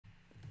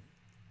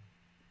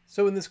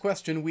So in this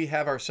question, we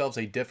have ourselves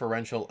a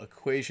differential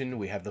equation.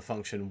 We have the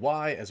function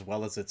y as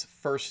well as its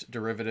first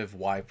derivative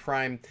y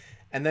prime.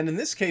 And then in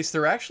this case,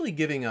 they're actually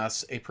giving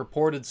us a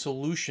purported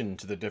solution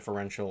to the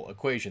differential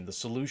equation. The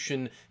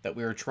solution that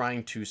we are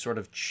trying to sort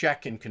of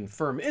check and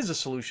confirm is a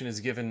solution is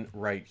given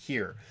right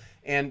here.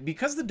 And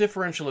because the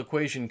differential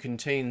equation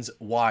contains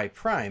y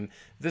prime,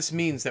 this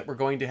means that we're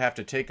going to have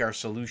to take our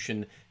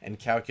solution and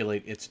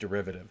calculate its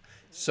derivative.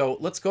 So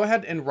let's go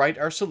ahead and write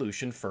our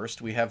solution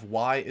first. We have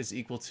y is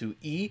equal to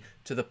e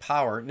to the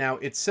power. Now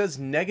it says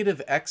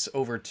negative x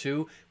over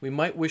 2. We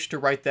might wish to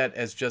write that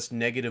as just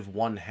negative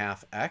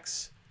 1/2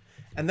 x.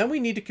 And then we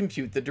need to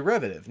compute the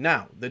derivative.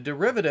 Now, the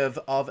derivative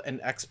of an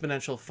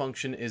exponential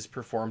function is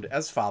performed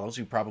as follows.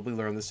 You probably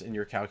learned this in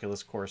your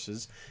calculus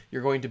courses.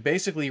 You're going to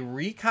basically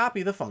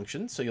recopy the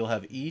function, so you'll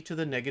have e to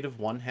the negative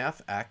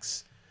 1/2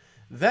 x.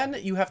 Then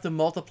you have to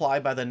multiply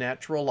by the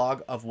natural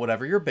log of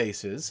whatever your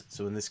base is.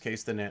 So in this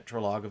case, the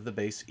natural log of the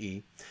base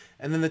e.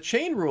 And then the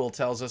chain rule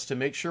tells us to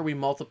make sure we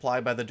multiply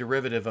by the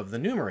derivative of the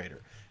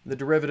numerator. The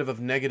derivative of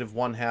negative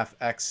 1/2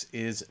 x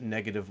is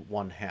negative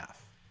 1/2.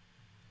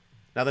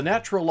 Now the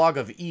natural log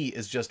of e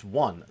is just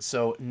 1,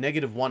 so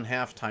negative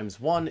 1/2 times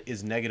 1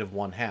 is negative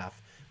 1/2.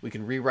 We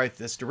can rewrite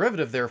this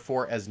derivative,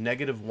 therefore, as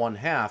negative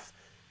 1/2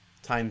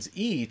 times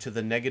e to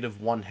the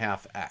negative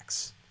 1/2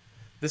 x.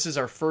 This is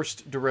our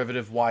first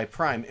derivative y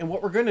prime, and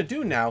what we're going to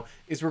do now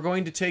is we're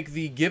going to take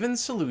the given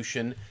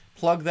solution,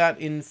 plug that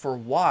in for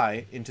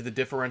y into the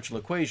differential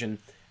equation,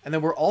 and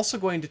then we're also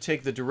going to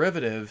take the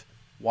derivative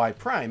y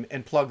prime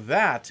and plug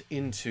that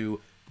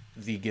into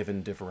the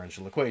given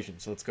differential equation.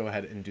 So let's go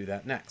ahead and do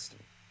that next.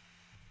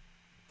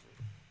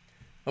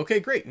 Okay,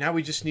 great. Now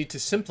we just need to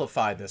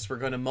simplify this. We're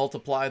going to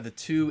multiply the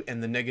 2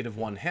 and the negative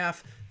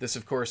 1/2. This,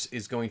 of course,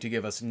 is going to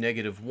give us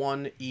negative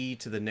 1 e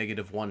to the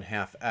negative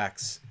 1/2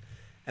 x.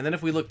 And then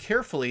if we look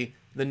carefully,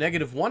 the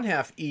negative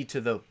 1/2 e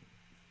to the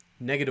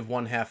negative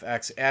 1/2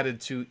 x added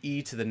to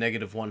e to the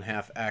negative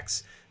 1/2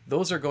 x,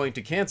 those are going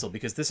to cancel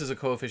because this is a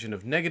coefficient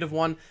of negative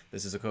 1,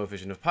 this is a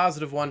coefficient of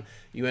positive 1.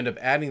 You end up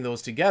adding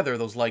those together,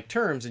 those like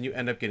terms, and you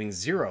end up getting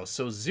 0.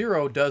 So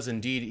 0 does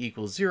indeed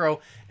equal 0,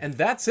 and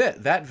that's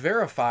it. That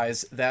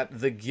verifies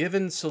that the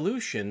given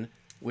solution,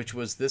 which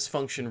was this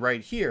function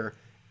right here,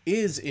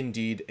 is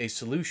indeed a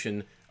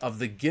solution of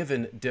the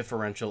given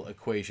differential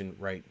equation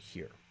right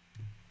here.